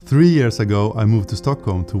3 years ago, I moved to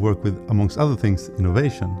Stockholm to work with, amongst other things,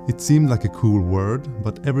 innovation. It seemed like a cool word,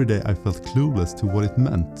 but every day I felt clueless to what it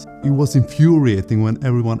meant. It was infuriating when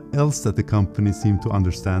everyone else at the company seemed to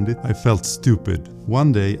understand it. I felt stupid.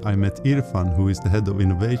 One day I met Irfan, who is the head of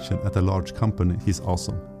innovation at a large company. He's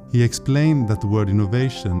awesome. He explained that the word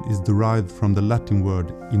innovation is derived from the Latin word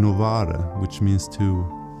innovare, which means to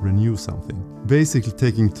renew something. Basically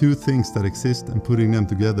taking two things that exist and putting them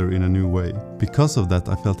together in a new way. Because of that,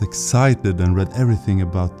 I felt excited and read everything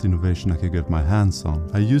about innovation I could get my hands on.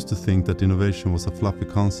 I used to think that innovation was a fluffy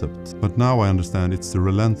concept, but now I understand it's the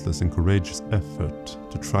relentless and courageous effort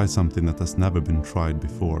to try something that has never been tried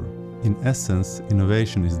before. In essence,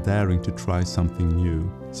 innovation is daring to try something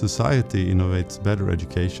new. Society innovates better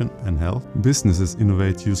education and health. Businesses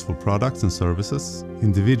innovate useful products and services.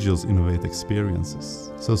 Individuals innovate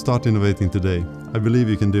experiences. So start innovating today. I believe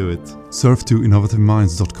you can do it. Surf to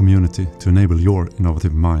innovativeminds.community to enable your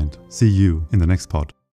innovative mind. See you in the next pod.